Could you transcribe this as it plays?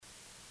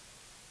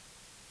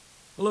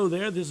Hello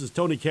there, this is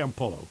Tony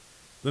Campolo.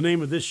 The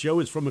name of this show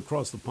is From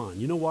Across the Pond.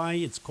 You know why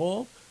it's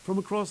called From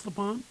Across the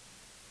Pond?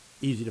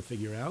 Easy to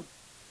figure out.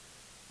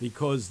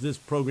 Because this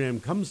program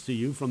comes to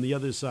you from the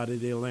other side of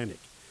the Atlantic.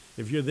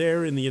 If you're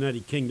there in the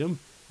United Kingdom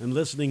and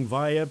listening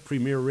via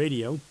Premier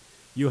Radio,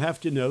 you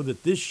have to know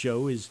that this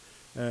show is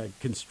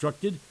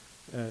constructed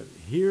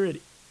here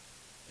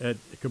at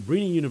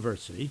Cabrini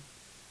University,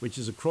 which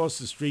is across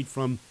the street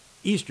from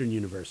Eastern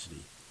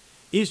University.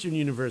 Eastern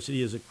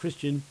University is a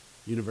Christian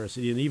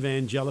university, an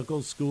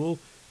evangelical school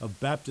of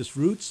Baptist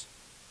roots,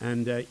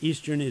 and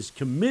Eastern is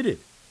committed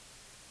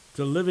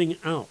to living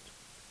out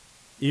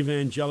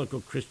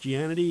evangelical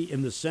Christianity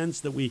in the sense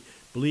that we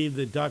believe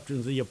the doctrines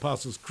of the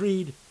Apostles'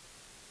 Creed.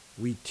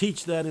 We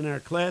teach that in our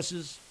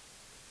classes.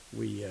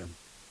 We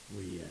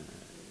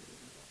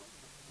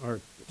are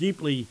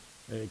deeply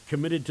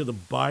committed to the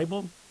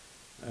Bible.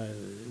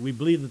 We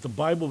believe that the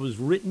Bible was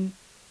written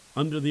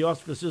under the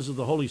auspices of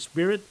the Holy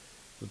Spirit,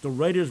 that the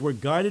writers were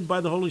guided by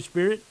the Holy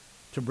Spirit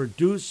to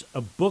produce a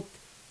book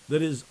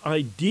that is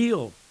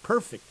ideal,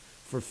 perfect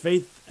for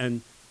faith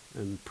and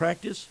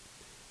practice.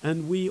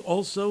 And we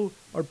also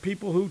are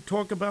people who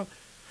talk about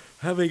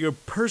having a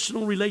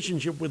personal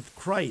relationship with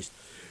Christ.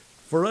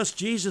 For us,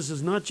 Jesus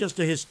is not just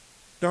a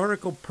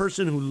historical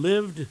person who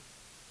lived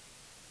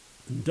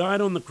and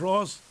died on the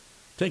cross,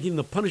 taking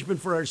the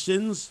punishment for our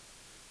sins,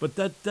 but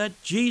that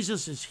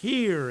Jesus is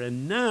here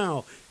and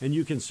now, and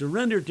you can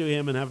surrender to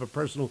him and have a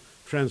personal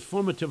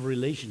transformative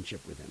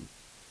relationship with him.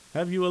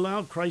 Have you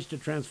allowed Christ to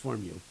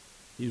transform you?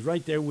 He's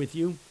right there with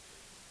you.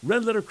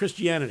 Red Letter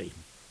Christianity.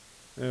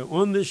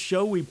 On this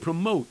show, we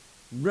promote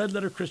Red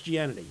Letter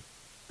Christianity,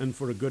 and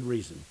for a good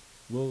reason.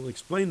 We'll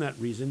explain that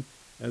reason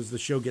as the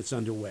show gets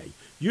underway.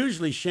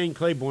 Usually, Shane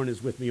Claiborne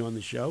is with me on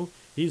the show.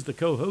 He's the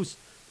co-host,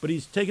 but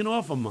he's taken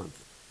off a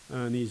month,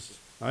 and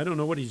I don't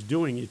know what he's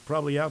doing. He's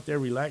probably out there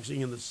relaxing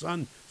in the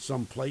sun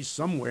someplace,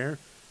 somewhere.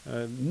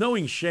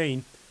 Knowing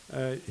Shane,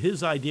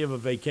 his idea of a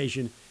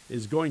vacation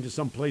is going to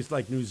some place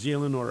like New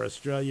Zealand or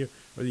Australia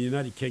or the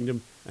United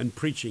Kingdom and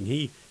preaching.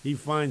 He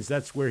finds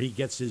that's where he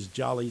gets his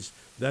jollies.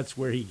 That's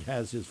where he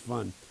has his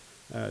fun.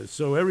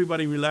 So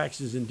everybody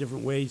relaxes in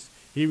different ways.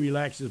 He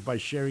relaxes by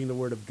sharing the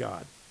Word of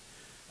God.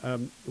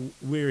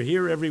 We're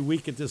here every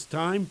week at this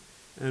time,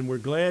 and we're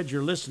glad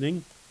you're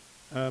listening.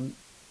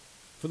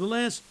 For the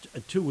last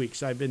 2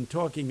 weeks, I've been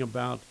talking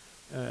about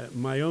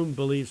my own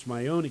beliefs,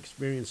 my own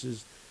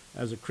experiences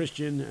as a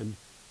Christian,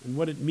 and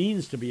what it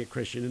means to be a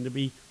Christian and to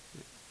be,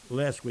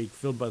 last week,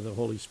 filled by the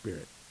Holy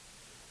Spirit.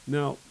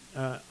 Now,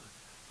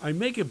 I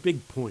make a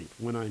big point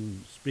when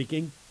I'm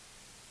speaking.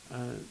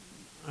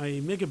 I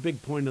make a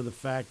big point of the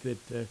fact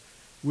that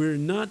we're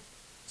not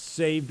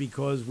saved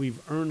because we've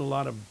earned a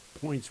lot of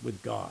points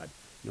with God.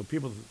 You know,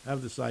 people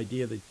have this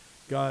idea that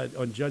God,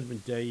 on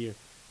Judgment Day,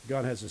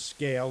 God has a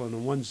scale, and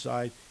on one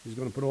side, he's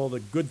going to put all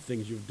the good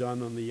things you've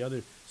done, on the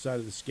other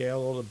side of the scale,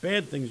 all the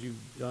bad things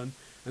you've done.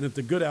 And if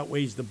the good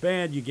outweighs the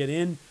bad, you get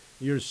in.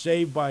 You're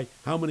saved by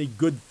how many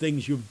good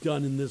things you've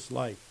done in this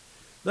life.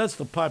 That's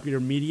the popular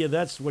media.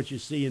 That's what you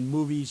see in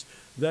movies.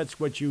 That's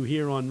what you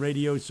hear on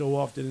radio so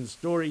often in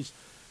stories.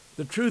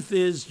 The truth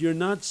is, you're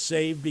not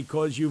saved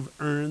because you've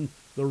earned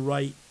the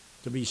right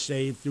to be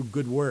saved through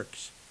good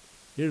works.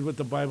 Here's what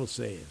the Bible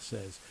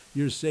says.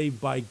 You're saved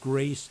by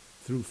grace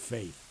through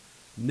faith.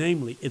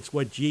 Namely, it's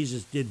what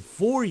Jesus did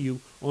for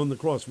you on the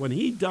cross. When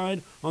he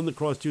died on the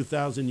cross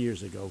 2,000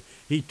 years ago,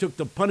 he took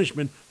the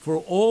punishment for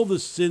all the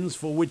sins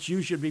for which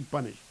you should be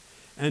punished.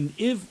 And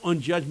if on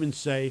Judgment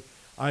Day,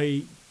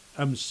 I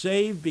am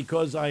saved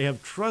because I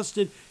have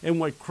trusted in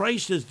what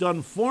Christ has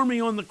done for me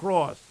on the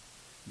cross,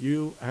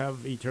 you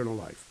have eternal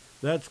life.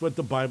 That's what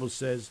the Bible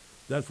says.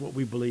 That's what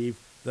we believe.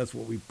 That's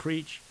what we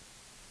preach.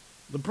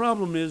 The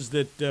problem is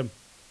that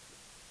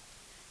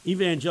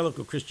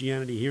evangelical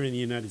Christianity here in the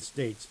United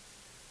States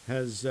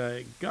has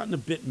gotten a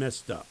bit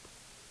messed up.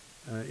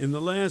 In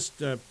the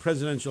last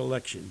presidential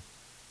election,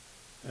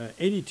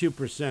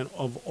 82%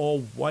 of all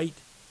white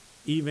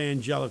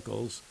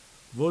evangelicals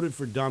voted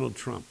for Donald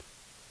Trump.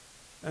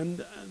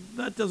 And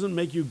that doesn't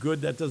make you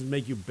good, that doesn't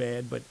make you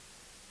bad, but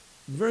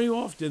very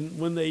often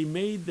when they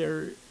made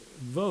their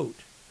vote,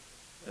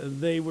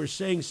 they were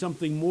saying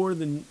something more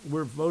than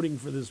we're voting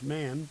for this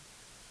man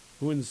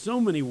who in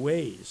so many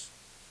ways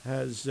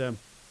has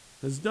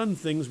done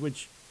things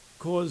which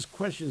cause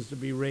questions to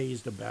be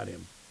raised about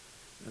him.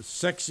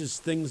 Sexist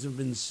things have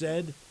been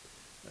said.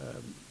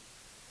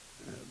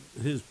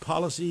 His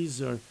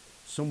policies are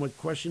somewhat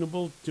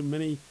questionable to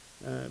many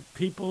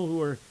people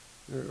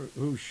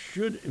who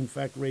should, in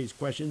fact, raise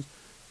questions.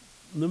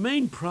 The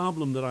main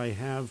problem that I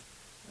have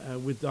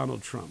with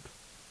Donald Trump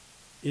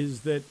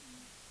is that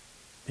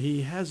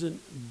he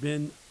hasn't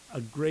been a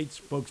great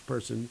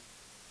spokesperson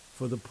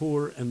for the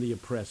poor and the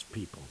oppressed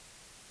people.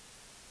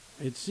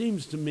 It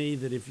seems to me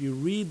that if you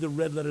read the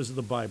red letters of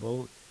the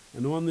Bible,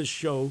 and on this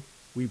show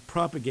we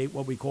propagate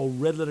what we call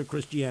red letter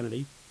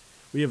Christianity,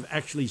 we have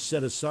actually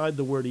set aside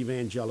the word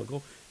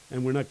evangelical,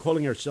 and we're not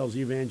calling ourselves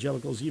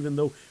evangelicals, even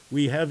though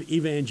we have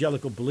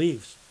evangelical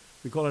beliefs.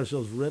 We call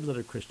ourselves red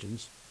letter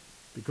Christians.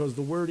 because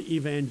the word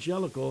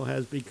evangelical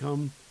has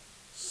become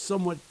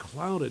somewhat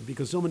clouded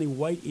because so many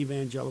white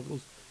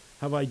evangelicals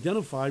have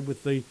identified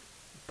with the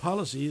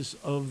policies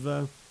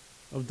of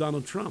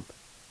Donald Trump.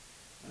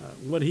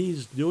 What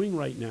he's doing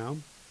right now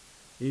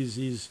is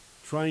he's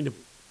trying to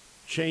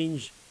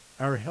change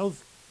our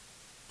health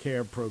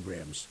care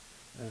programs.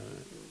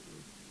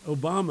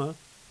 Obama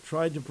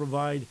tried to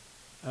provide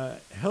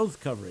health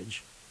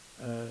coverage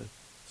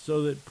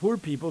so that poor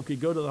people could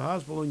go to the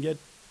hospital and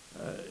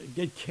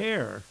get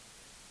care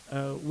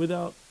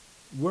without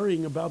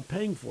worrying about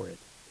paying for it.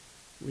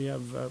 We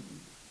have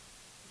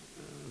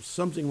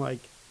something like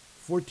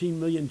 14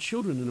 million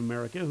children in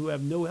America who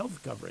have no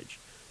health coverage.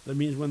 That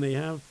means when they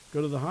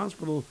go to the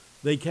hospital,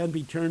 they can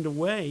be turned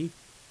away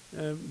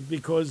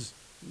because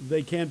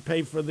they can't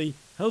pay for the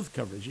health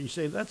coverage. You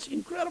say, that's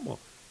incredible.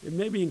 It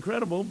may be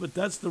incredible, but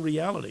that's the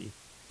reality.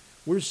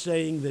 We're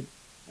saying that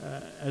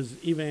as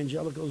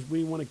evangelicals,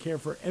 we want to care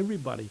for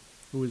everybody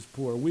who is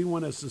poor. We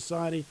want a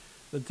society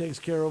that takes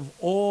care of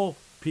all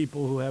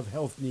people who have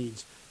health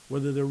needs,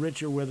 whether they're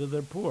rich or whether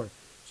they're poor.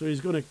 So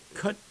he's going to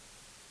cut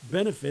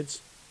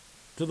benefits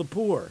to the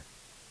poor.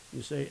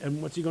 You say,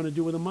 and what's he going to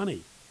do with the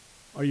money?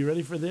 Are you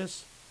ready for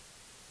this?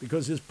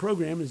 Because his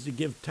program is to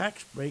give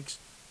tax breaks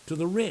to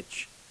the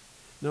rich.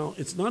 Now,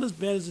 it's not as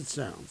bad as it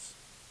sounds.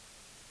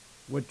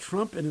 What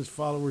Trump and his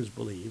followers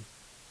believe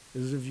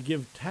is if you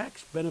give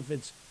tax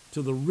benefits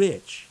to the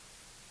rich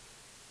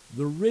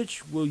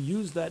will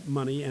use that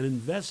money and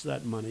invest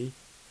that money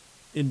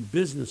in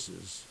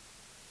businesses,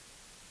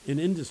 in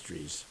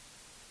industries.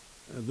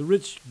 The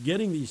rich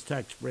getting these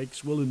tax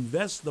breaks will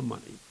invest the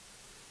money,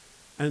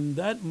 and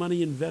that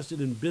money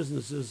invested in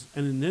businesses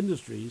and in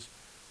industries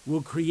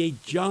will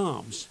create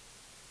jobs.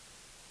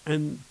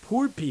 And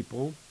poor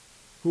people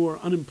who are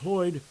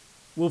unemployed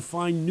will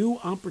find new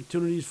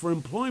opportunities for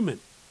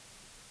employment,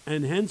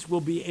 and hence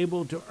will be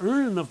able to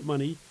earn enough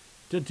money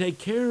to take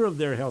care of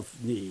their health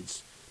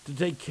needs, to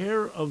take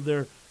care of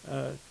their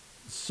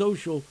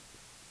social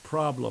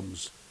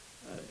problems.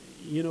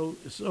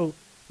 So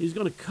he's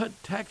going to cut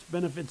tax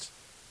benefits.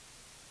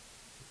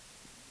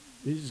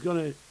 He's going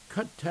to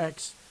cut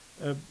tax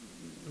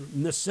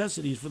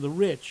necessities for the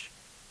rich.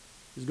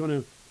 He's going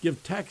to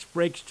give tax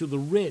breaks to the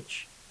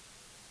rich.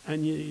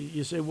 And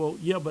you say, well,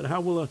 yeah, but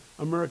how will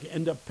America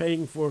end up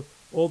paying for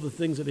all the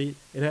things that it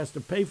has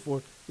to pay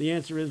for? The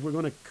answer is we're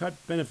going to cut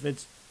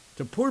benefits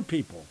to poor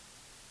people.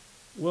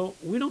 Well,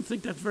 we don't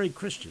think that's very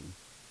Christian.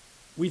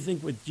 We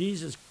think what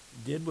Jesus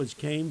did was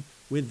came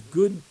with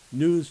good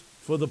news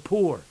for the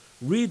poor.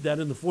 Read that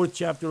in the 4th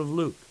chapter of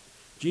Luke.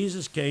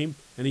 Jesus came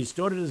and he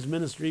started his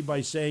ministry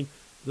by saying,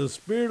 the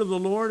Spirit of the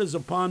Lord is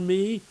upon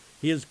me.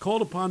 He has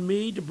called upon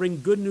me to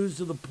bring good news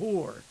to the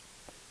poor.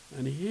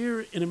 And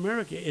here in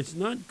America, it's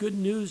not good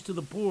news to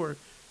the poor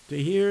to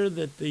hear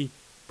that the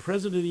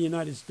President of the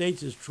United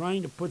States is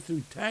trying to put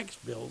through tax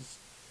bills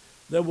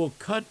that will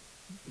cut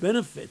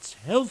benefits,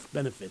 health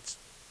benefits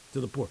to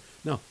the poor.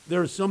 Now,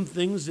 there are some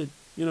things that,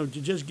 to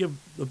just give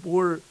the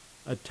poor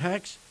a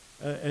tax,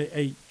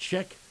 a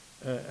check,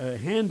 a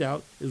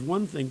handout is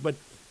one thing, but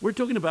we're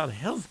talking about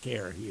health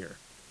care here.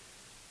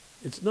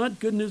 It's not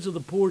good news to the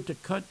poor to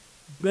cut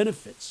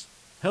benefits,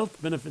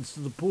 health benefits to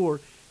the poor,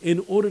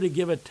 in order to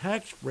give a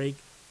tax break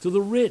to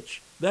the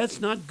rich.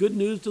 That's not good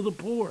news to the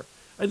poor.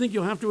 I think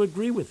you'll have to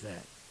agree with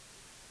that.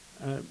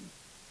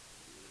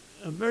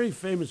 A very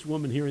famous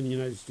woman here in the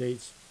United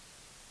States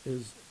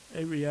is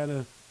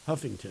Arianna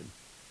Huffington.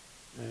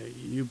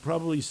 You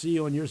probably see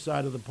on your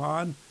side of the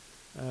pond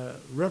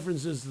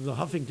references to the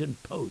Huffington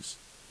Post.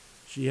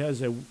 She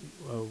has a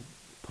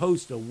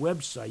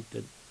website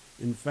that,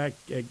 in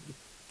fact,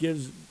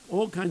 gives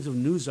all kinds of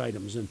news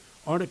items and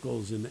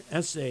articles and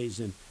essays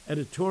and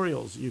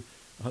editorials.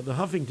 The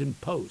Huffington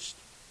Post.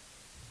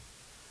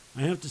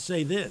 I have to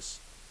say this,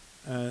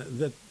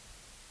 that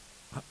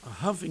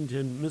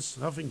Miss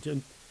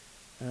Huffington,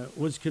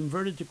 was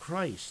converted to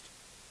Christ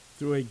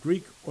through a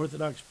Greek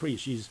Orthodox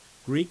priest. She's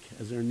Greek,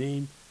 as her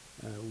name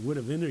would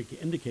have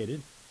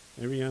indicated.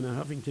 Arianna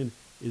Huffington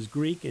is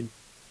Greek, and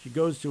she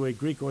goes to a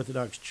Greek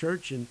Orthodox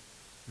church, and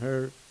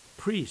her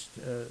priest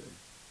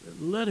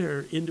led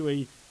her into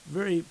a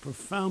very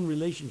profound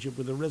relationship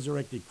with the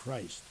resurrected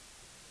Christ.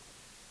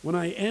 When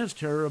I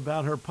asked her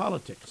about her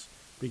politics,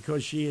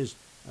 because she is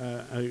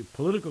a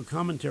political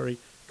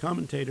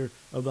commentator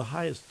of the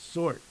highest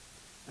sort,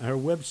 her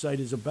website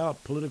is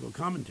about political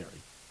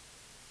commentary.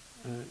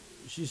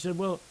 She said,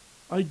 well,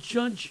 I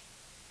judge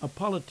a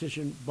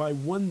politician by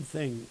one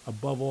thing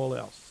above all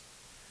else.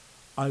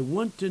 I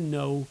want to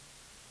know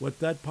what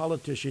that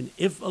politician,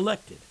 if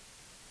elected,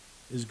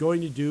 is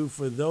going to do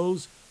for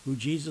those who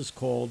Jesus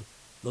called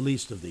the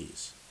least of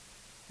these.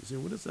 You say,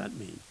 what does that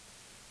mean?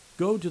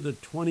 Go to the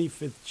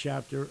 25th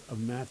chapter of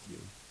Matthew.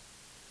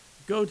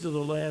 Go to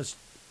the last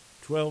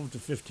 12 to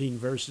 15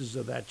 verses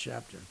of that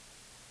chapter.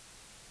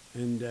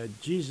 And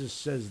Jesus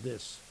says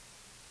this,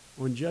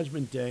 on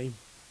Judgment Day,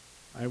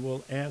 I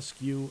will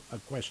ask you a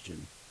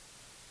question.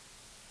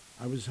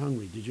 I was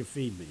hungry. Did you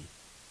feed me?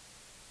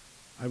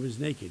 I was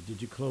naked.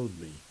 Did you clothe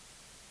me?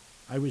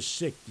 I was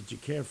sick. Did you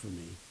care for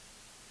me?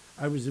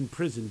 I was in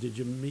prison. Did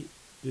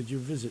you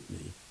visit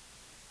me?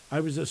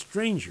 I was a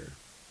stranger.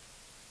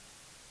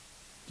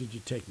 Did you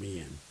take me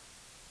in?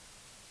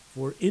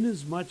 For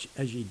inasmuch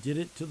as ye did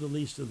it to the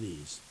least of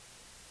these,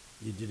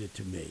 you did it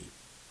to me.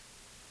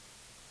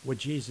 What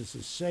Jesus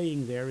is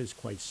saying there is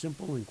quite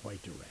simple and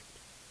quite direct.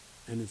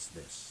 And it's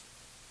this.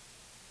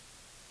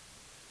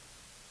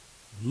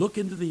 Look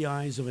into the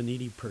eyes of a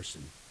needy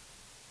person,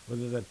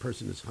 whether that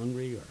person is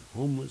hungry or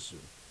homeless, or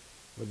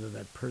whether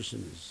that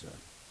person is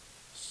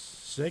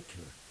sick,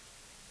 or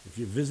if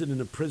you visit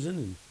in a prison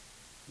and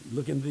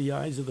look into the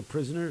eyes of the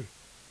prisoner.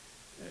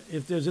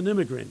 If there's an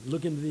immigrant,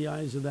 look into the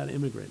eyes of that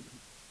immigrant.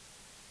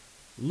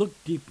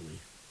 Look deeply.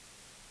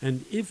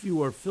 And if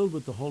you are filled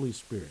with the Holy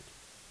Spirit,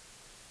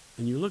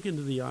 and you look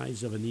into the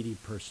eyes of a needy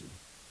person,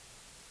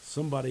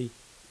 somebody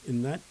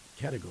in that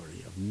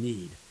category of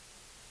need,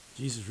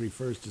 Jesus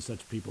refers to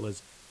such people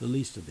as the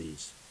least of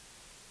these.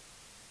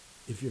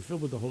 If you're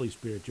filled with the Holy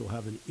Spirit, you'll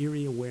have an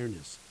eerie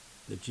awareness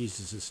that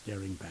Jesus is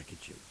staring back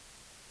at you.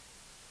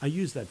 I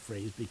use that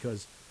phrase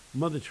because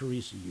Mother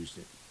Teresa used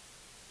it.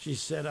 She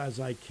said, as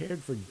I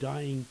cared for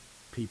dying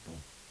people,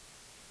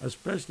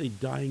 especially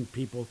dying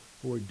people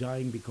who were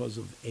dying because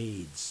of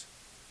AIDS,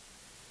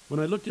 when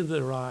I looked into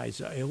their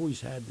eyes, I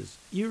always had this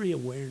eerie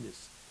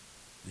awareness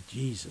that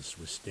Jesus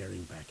was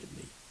staring back at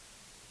me.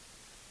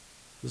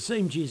 The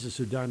same Jesus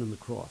who died on the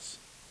cross.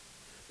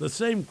 The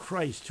same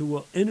Christ who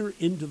will enter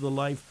into the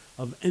life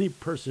of any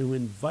person who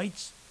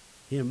invites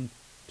him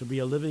to be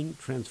a living,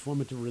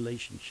 transformative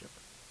relationship.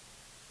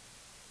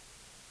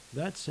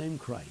 That same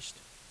Christ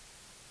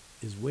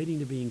is waiting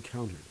to be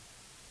encountered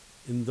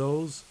in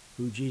those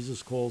who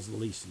Jesus calls the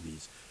least of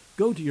these.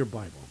 Go to your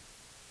Bible.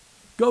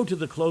 Go to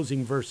the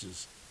closing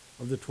verses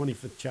of the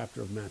 25th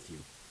chapter of Matthew,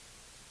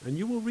 and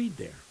you will read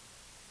there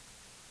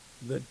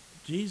that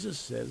Jesus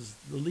says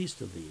the least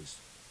of these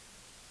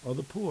are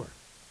the poor,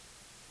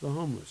 the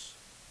homeless,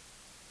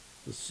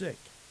 the sick,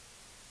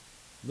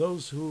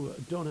 those who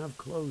don't have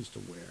clothes to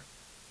wear,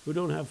 who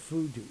don't have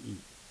food to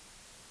eat,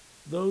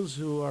 those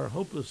who are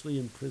hopelessly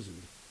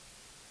imprisoned,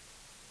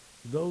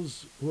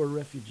 those who are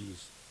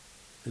refugees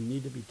and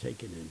need to be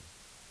taken in.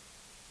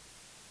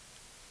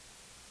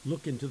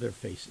 Look into their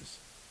faces.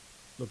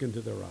 Look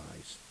into their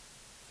eyes.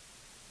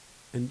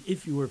 And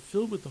if you are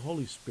filled with the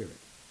Holy Spirit,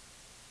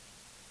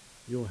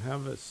 you'll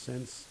have a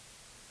sense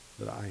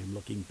that I am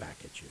looking back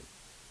at you.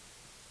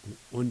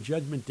 On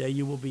Judgment Day,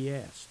 you will be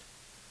asked,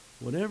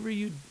 whatever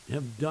you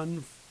have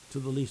done to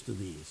the least of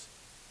these,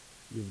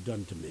 you've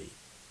done to me.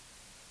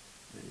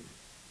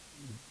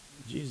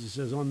 Jesus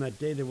says, on that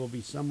day there will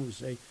be some who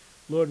say,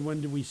 Lord,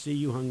 when did we see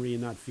you hungry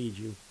and not feed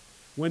you?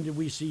 When did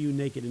we see you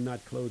naked and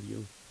not clothe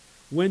you?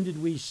 When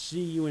did we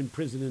see you in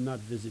prison and not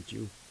visit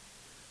you?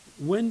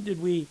 When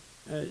did we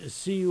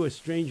see you a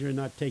stranger and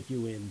not take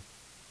you in?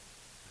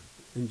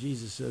 And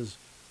Jesus says,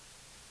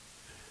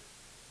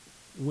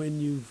 when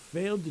you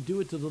failed to do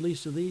it to the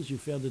least of these, you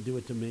failed to do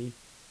it to me.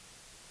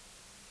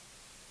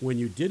 When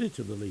you did it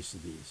to the least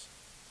of these,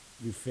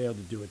 you failed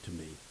to do it to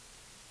me.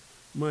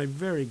 My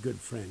very good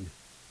friend,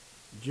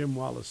 Jim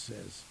Wallace,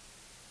 says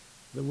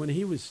that when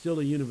he was still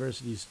a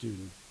university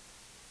student,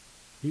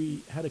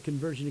 he had a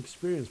conversion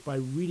experience by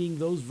reading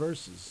those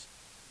verses.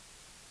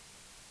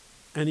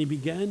 And he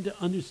began to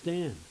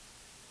understand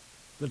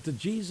that the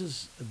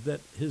Jesus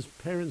that his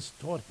parents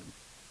taught him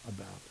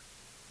about,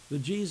 the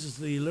Jesus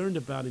that he learned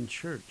about in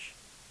church,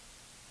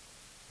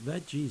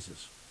 that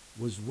Jesus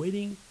was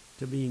waiting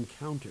to be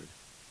encountered,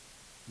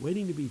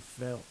 waiting to be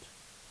felt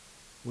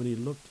when he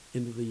looked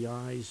into the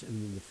eyes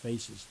and in the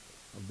faces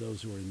of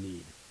those who are in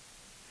need.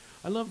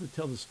 I love to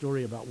tell the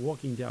story about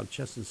walking down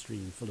Chestnut Street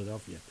in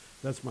Philadelphia.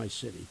 That's my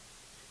city.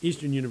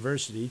 Eastern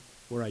University,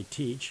 where I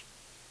teach,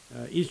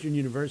 Eastern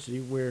University,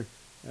 where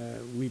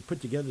we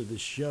put together this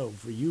show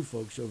for you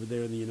folks over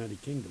there in the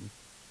United Kingdom,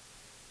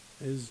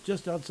 is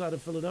just outside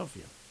of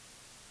Philadelphia.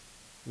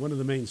 One of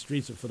the main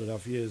streets of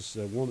Philadelphia is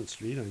Walnut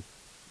Street.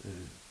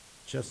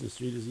 Chestnut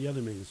Street is the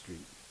other main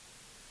street.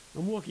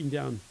 I'm walking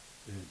down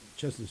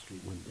Chestnut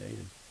Street one day,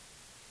 and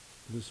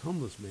this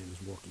homeless man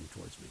is walking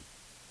towards me.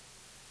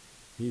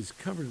 He's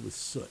covered with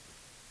soot.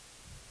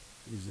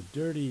 He's a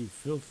dirty,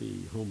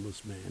 filthy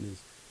homeless man.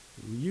 His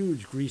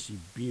huge, greasy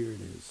beard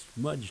and his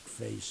smudged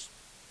face.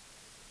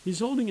 He's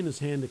holding in his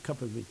hand a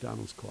cup of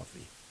McDonald's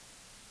coffee.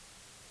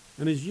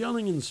 And he's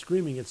yelling and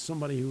screaming at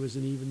somebody who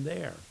isn't even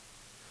there.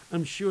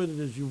 I'm sure that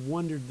as you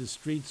wandered the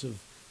streets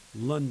of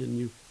London,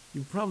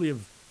 you probably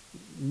have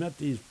met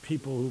these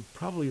people who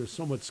probably are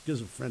somewhat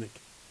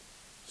schizophrenic,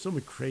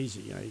 somewhat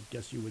crazy, I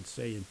guess you would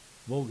say in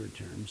vulgar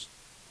terms,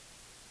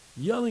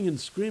 yelling and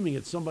screaming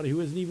at somebody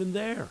who isn't even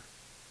there.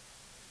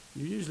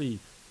 You usually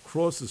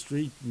cross the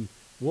street and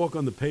walk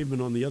on the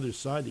pavement on the other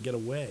side to get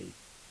away.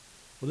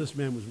 Well, this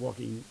man was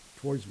walking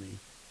towards me.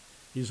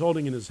 He's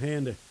holding in his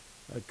hand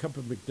a cup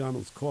of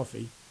McDonald's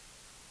coffee.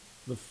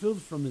 The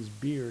filth from his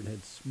beard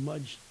had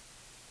smudged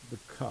the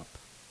cup.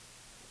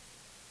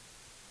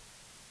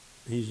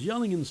 And he's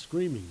yelling and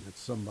screaming at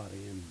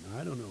somebody, and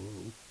I don't know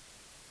who.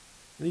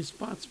 And he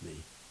spots me,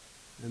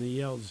 and he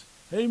yells,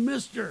 "Hey,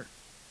 mister,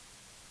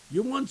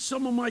 You want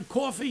some of my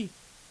coffee?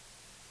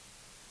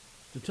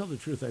 To tell the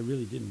truth, I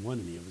really didn't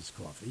want any of his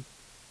coffee.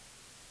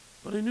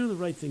 But I knew the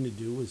right thing to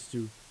do was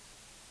to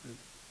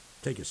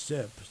take a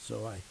sip,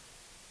 so I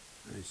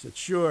said,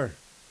 sure.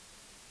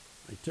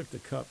 I took the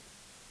cup,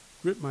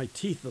 grit my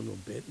teeth a little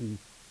bit, and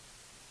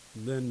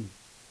then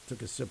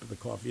took a sip of the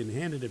coffee and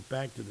handed it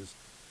back to this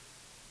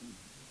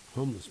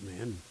homeless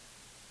man.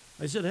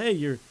 I said, hey,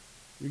 you're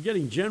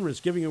getting generous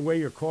giving away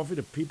your coffee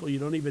to people you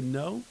don't even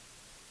know?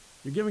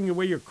 You're giving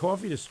away your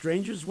coffee to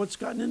strangers? What's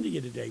gotten into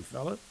you today,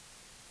 fella?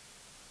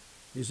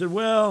 He said,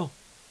 well,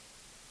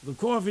 the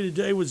coffee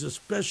today was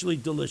especially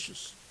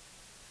delicious.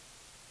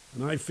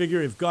 And I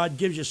figure if God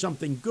gives you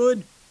something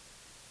good,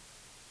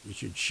 you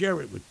should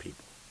share it with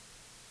people.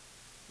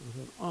 I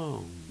thought,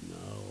 oh,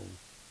 no.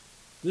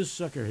 This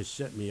sucker has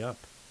set me up.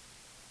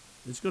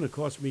 It's going to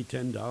cost me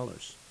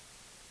 $10.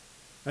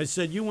 I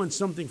said, you want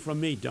something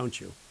from me,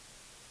 don't you?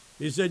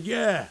 He said,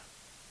 yeah.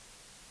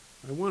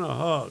 I want a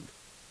hug.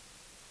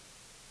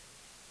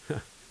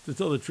 To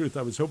tell the truth,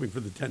 I was hoping for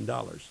the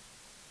 $10.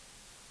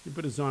 He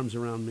put his arms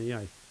around me.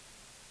 I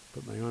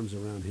put my arms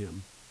around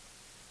him.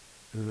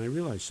 And then I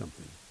realized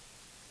something.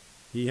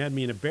 He had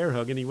me in a bear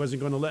hug, and he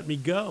wasn't going to let me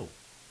go.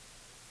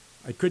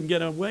 I couldn't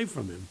get away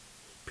from him.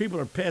 People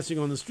are passing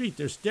on the street.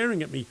 They're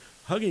staring at me,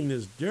 hugging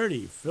this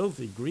dirty,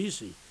 filthy,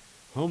 greasy,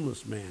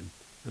 homeless man,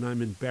 and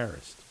I'm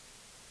embarrassed.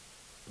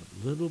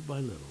 But little by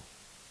little,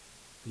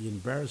 the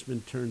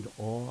embarrassment turned to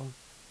awe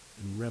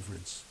and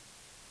reverence.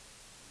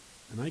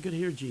 And I could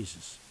hear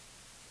Jesus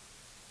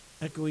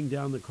echoing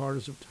down the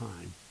corridors of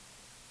time,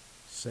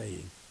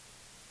 saying,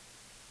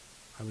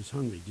 I was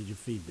hungry, did you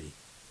feed me?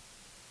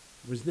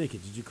 I was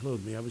naked, did you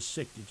clothe me? I was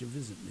sick, did you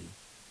visit me?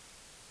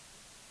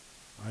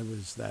 I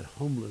was that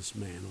homeless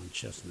man on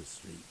Chestnut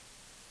Street.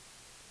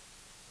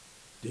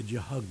 Did you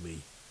hug me?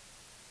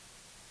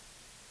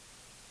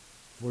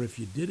 For if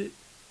you did it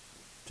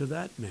to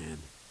that man,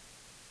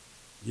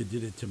 you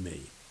did it to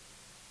me.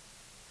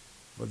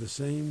 For the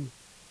same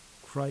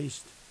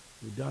Christ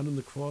who died on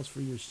the cross for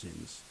your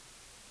sins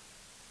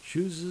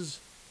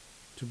chooses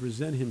to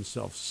present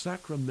himself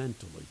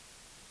sacramentally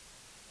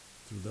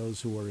to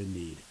those who are in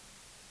need.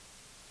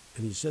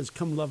 And he says,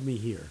 come love me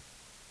here.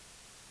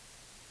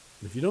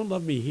 And if you don't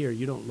love me here,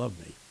 you don't love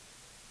me.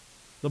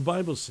 The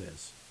Bible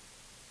says,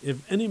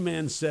 if any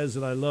man says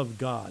that I love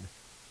God,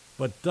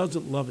 but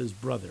doesn't love his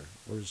brother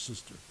or his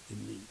sister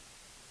in need,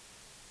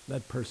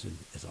 that person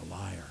is a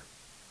liar,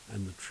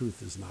 and the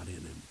truth is not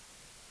in him.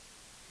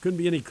 Couldn't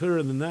be any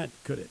clearer than that,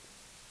 could it?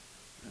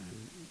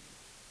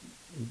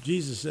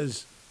 Jesus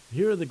says,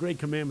 here are the great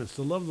commandments,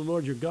 to love the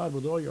Lord your God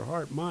with all your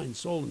heart, mind,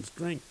 soul, and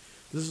strength.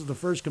 This is the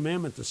first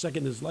commandment. The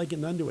second is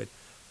likened unto it,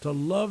 to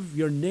love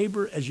your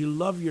neighbor as you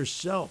love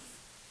yourself.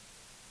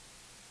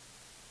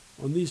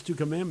 On these two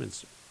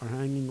commandments are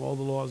hanging all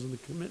the laws of the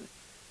commandment.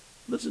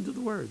 Listen to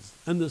the words.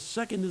 And the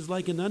second is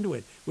likened unto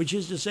it, which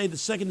is to say the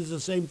second is the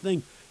same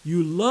thing.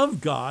 You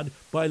love God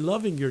by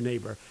loving your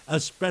neighbor,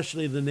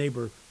 especially the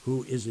neighbor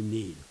who is in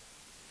need.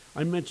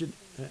 I mentioned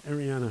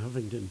Arianna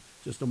Huffington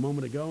just a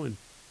moment ago and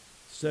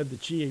said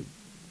that she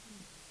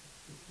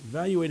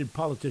evaluated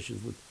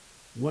politicians with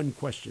one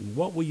question.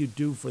 What will you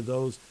do for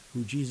those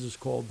who Jesus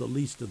called the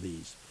least of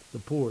these, the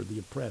poor, the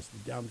oppressed,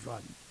 the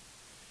downtrodden?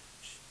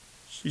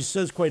 She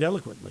says quite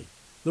eloquently,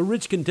 the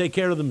rich can take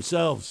care of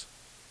themselves.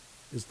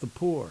 It's the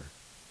poor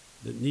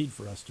that need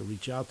for us to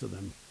reach out to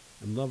them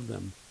and love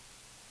them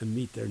and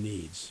meet their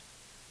needs.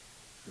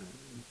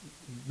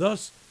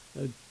 Thus,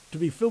 to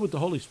be filled with the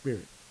Holy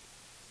Spirit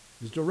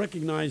is to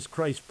recognize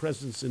Christ's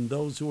presence in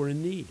those who are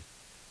in need.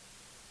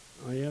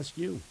 I ask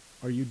you,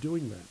 are you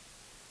doing that?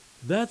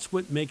 That's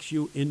what makes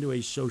you into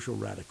a social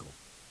radical.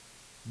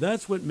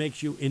 That's what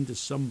makes you into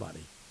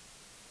somebody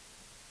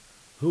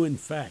who, in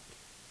fact,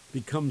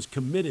 becomes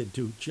committed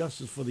to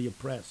justice for the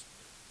oppressed,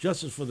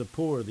 justice for the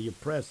poor, the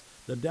oppressed,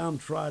 the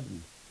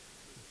downtrodden.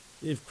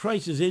 If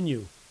Christ is in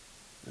you,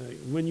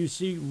 when you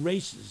see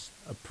races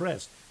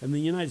oppressed, and the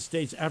United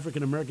States,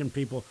 African American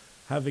people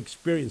have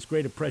experienced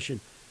great oppression,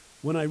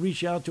 when I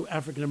reach out to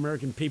African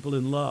American people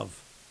in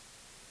love,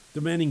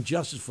 demanding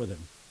justice for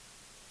them,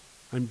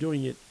 I'm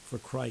doing it for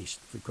Christ,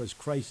 because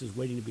Christ is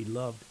waiting to be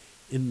loved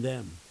in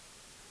them.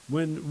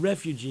 When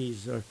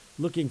refugees are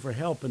looking for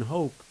help and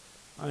hope,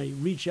 I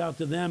reach out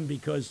to them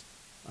because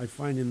I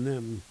find in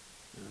them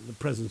the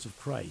presence of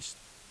Christ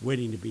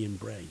waiting to be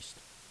embraced.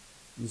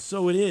 And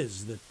so it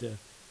is that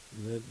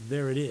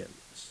there it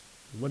is,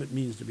 what it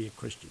means to be a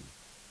Christian.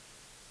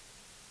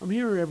 I'm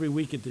here every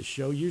week at this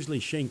show. Usually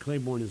Shane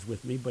Claiborne is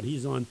with me, but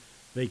he's on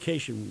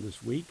vacation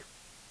this week.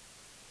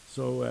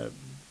 So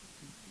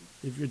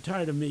if you're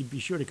tired of me, be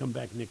sure to come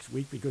back next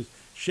week, because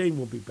Shane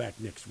will be back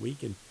next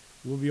week, and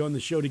we'll be on the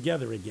show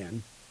together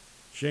again.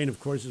 Shane, of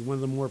course, is one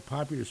of the more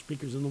popular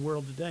speakers in the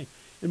world today.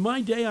 In my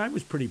day, I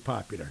was pretty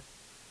popular,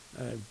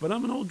 but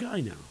I'm an old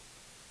guy now.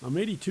 I'm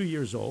 82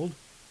 years old.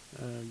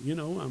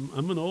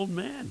 I'm an old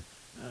man,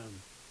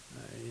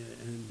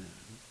 and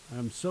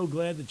I'm so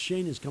glad that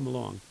Shane has come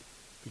along,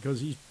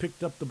 because he's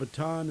picked up the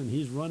baton and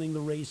he's running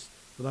the race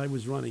that I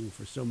was running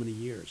for so many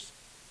years.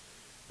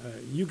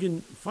 You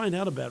can find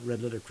out about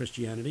Red Letter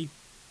Christianity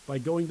by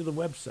going to the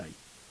website,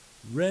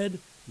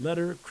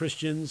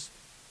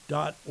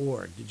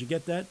 redletterchristians.org. Did you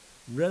get that?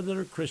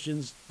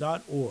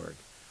 redletterchristians.org.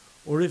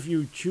 Or if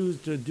you choose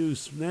to do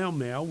snail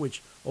mail,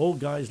 which old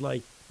guys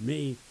like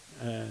me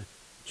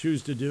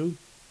choose to do,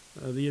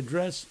 the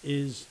address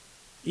is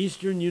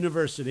Eastern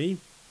University,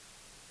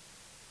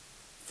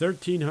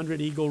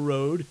 1300 Eagle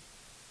Road,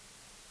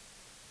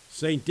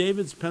 St.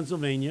 David's,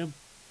 Pennsylvania,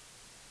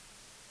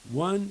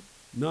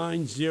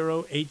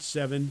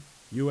 19087,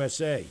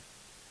 USA.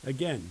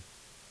 Again,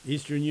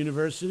 Eastern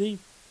University,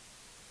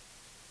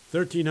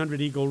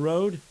 1300 Eagle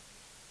Road,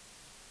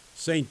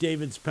 St.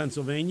 David's,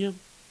 Pennsylvania,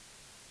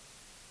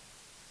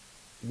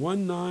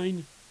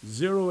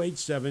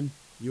 19087,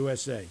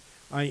 USA.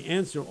 I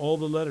answer all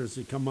the letters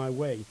that come my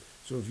way,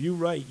 so if you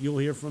write, you'll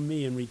hear from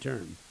me in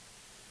return.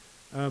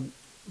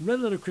 Red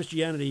Letter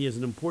Christianity is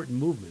an important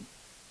movement.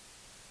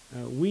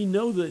 We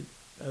know that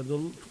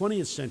the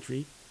 20th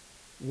century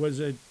was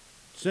a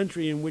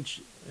century in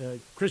which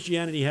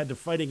Christianity had to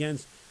fight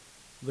against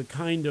the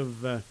kind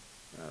of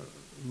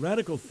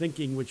radical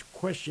thinking which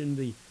questioned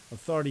the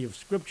authority of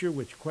Scripture,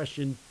 which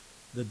questioned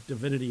the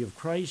divinity of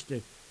Christ,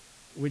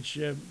 which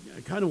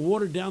kind of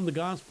watered down the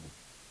gospel.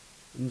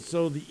 And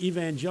so the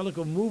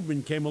evangelical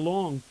movement came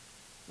along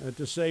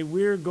to say,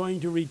 we're going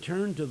to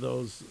return to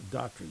those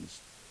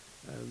doctrines.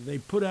 They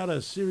put out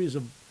a series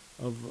of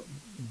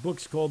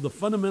books called The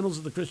Fundamentals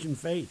of the Christian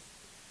Faith,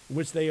 in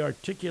which they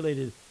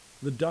articulated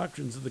the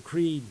doctrines of the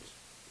creeds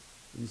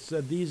and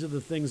said these are the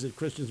things that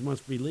Christians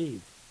must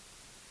believe.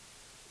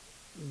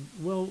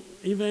 Well,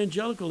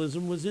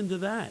 evangelicalism was into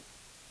that.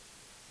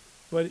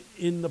 But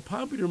in the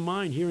popular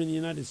mind here in the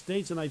United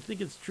States, and I think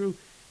it's true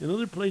in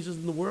other places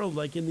in the world,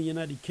 like in the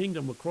United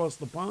Kingdom across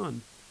the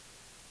pond,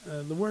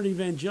 the word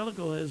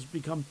evangelical has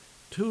become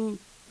too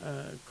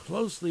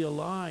closely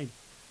allied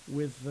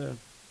with a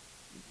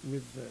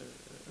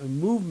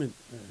movement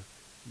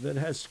that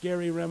has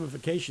scary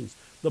ramifications.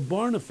 The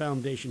Barna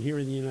Foundation here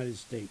in the United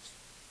States,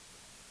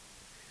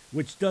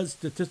 which does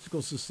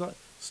statistical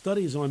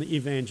studies on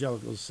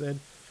evangelicals, said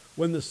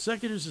when the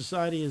secular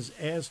society is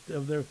asked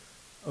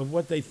of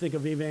what they think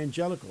of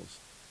evangelicals,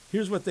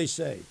 here's what they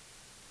say.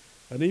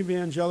 An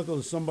evangelical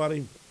is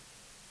somebody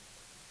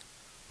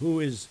who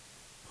is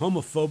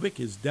homophobic,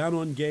 is down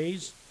on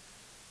gays,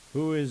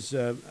 who is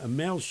a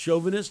male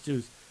chauvinist,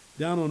 who's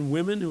down on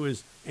women, who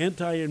is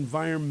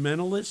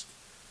anti-environmentalist,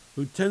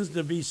 who tends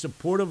to be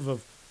supportive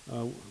of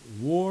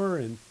war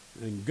and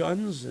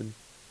guns. And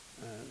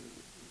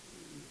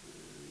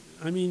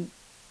and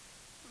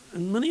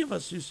many of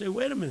us who say,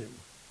 wait a minute,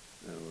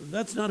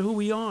 that's not who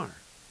we are.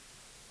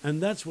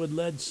 And that's what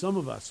led some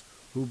of us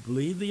who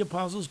believe the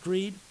Apostles'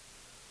 Creed,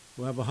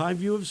 who have a high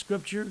view of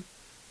Scripture,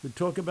 who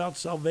talk about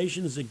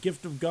salvation as a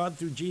gift of God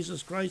through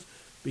Jesus Christ,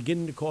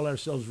 beginning to call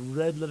ourselves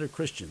Red Letter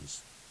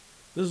Christians.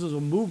 This is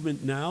a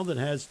movement now that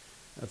has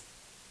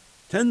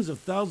tens of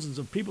thousands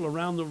of people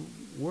around the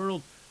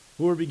world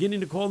who are beginning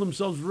to call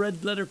themselves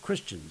Red Letter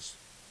Christians.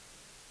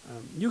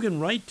 You can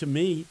write to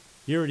me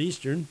here at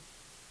Eastern.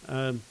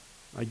 I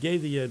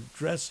gave the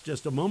address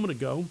just a moment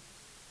ago.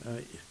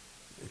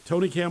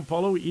 Tony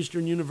Campolo,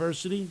 Eastern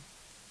University,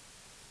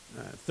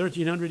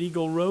 1300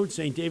 Eagle Road,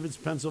 St. David's,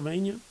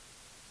 Pennsylvania,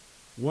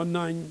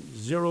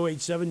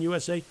 19087,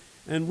 USA.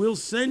 And we'll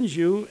send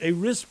you a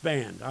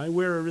wristband. I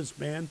wear a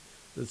wristband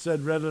that said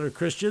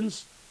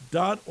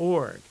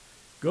redletterchristians.org.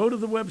 Go to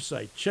the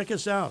website. Check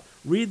us out.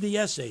 Read the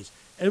essays.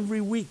 Every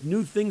week,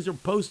 new things are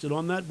posted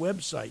on that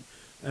website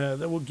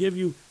that will give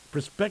you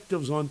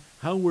perspectives on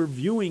how we're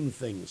viewing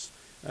things.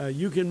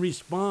 You can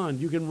respond.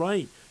 You can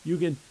write. You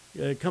can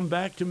come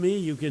back to me.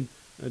 You can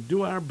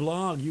do our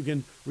blog. You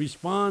can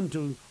respond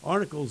to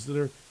articles that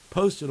are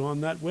posted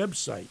on that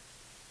website.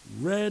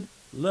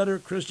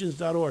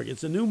 redletterchristians.org.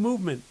 It's a new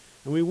movement,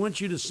 and we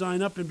want you to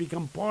sign up and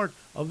become part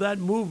of that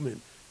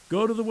movement.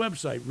 Go to the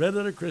website,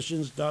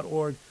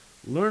 redletterchristians.org.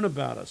 Learn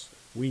about us.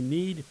 We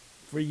need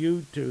for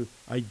you to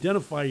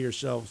identify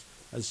yourselves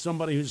as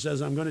somebody who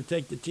says, I'm going to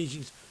take the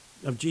teachings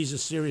of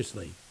Jesus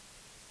seriously.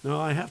 Now,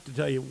 I have to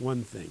tell you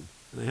one thing,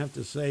 and I have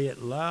to say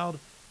it loud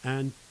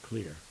and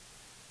clear.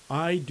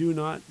 I do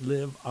not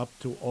live up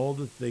to all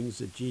the things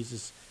that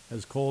Jesus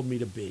has called me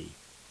to be.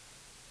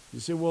 You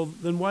say, well,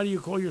 then why do you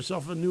call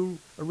yourself a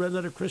Red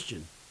Letter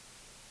Christian?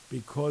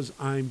 Because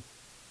I'm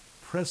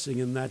pressing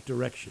in that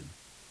direction.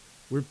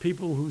 We're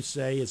people who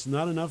say it's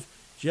not enough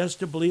just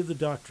to believe the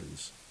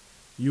doctrines.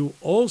 You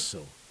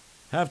also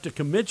have to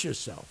commit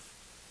yourself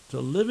to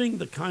living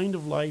the kind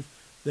of life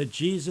that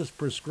Jesus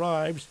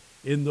prescribes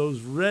in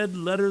those red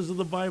letters of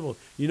the Bible.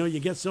 You know, you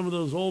get some of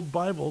those old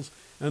Bibles,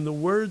 and the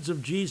words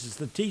of Jesus,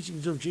 the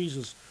teachings of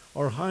Jesus,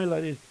 are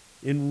highlighted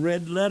in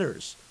red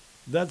letters.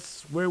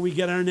 That's where we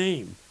get our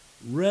name.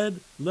 Red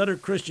Letter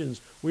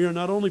Christians. We are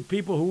not only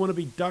people who want to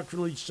be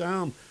doctrinally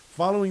sound,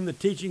 following the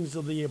teachings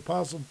of the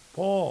Apostle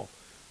Paul,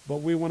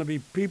 but we want to be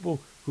people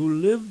who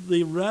live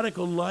the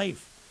radical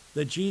life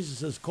that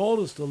Jesus has called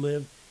us to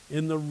live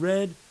in the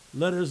red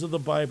letters of the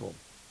Bible.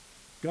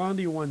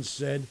 Gandhi once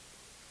said,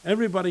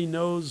 Everybody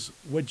knows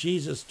what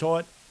Jesus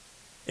taught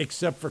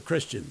except for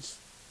Christians.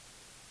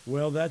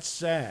 Well, that's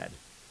sad.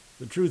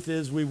 The truth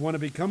is, we want to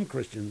become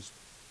Christians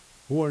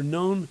who are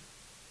known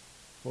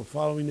for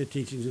following the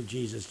teachings of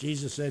Jesus.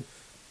 Jesus said,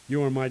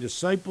 "You are my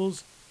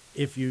disciples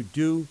if you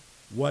do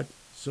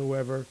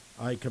whatsoever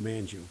I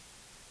command you."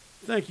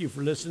 Thank you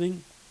for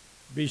listening.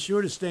 Be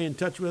sure to stay in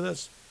touch with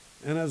us.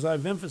 And as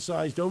I've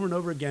emphasized over and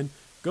over again,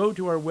 go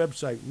to our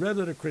website,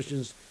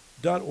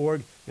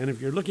 redletterchristians.org. And if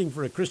you're looking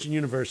for a Christian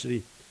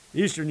university,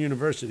 Eastern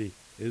University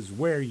is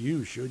where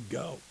you should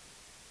go.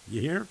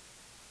 You hear?